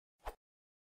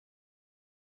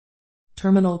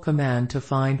Terminal command to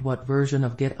find what version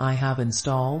of Git I have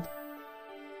installed.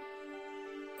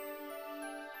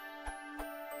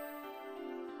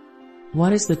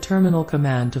 What is the terminal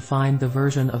command to find the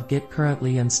version of Git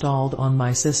currently installed on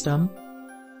my system?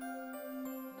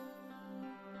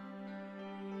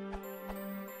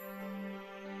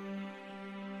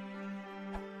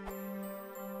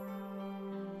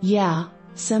 Yeah,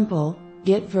 simple.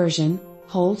 Git version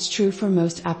holds true for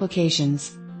most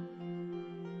applications.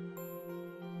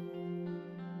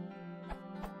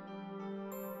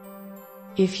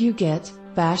 If you get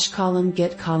bash colon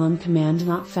git column command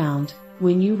not found,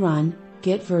 when you run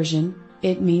git version,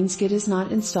 it means Git is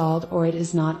not installed or it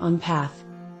is not on path.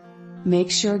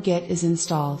 Make sure Git is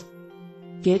installed.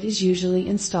 Git is usually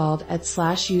installed at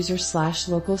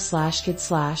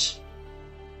 /user/local/git/.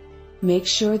 Make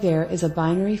sure there is a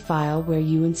binary file where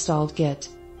you installed Git.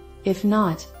 If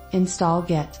not, install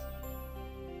Git.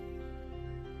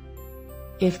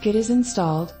 If Git is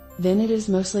installed, then it is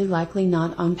mostly likely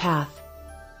not on path.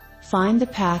 Find the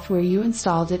path where you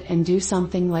installed it and do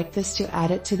something like this to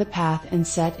add it to the path and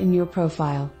set in your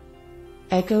profile.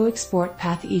 Echo export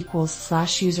path equals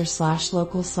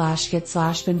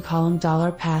 /user/local/git/bin column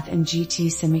 $path and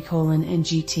gt semicolon and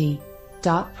gt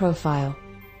dot profile.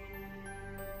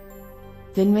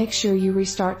 Then make sure you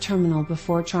restart terminal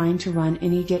before trying to run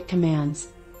any Git commands.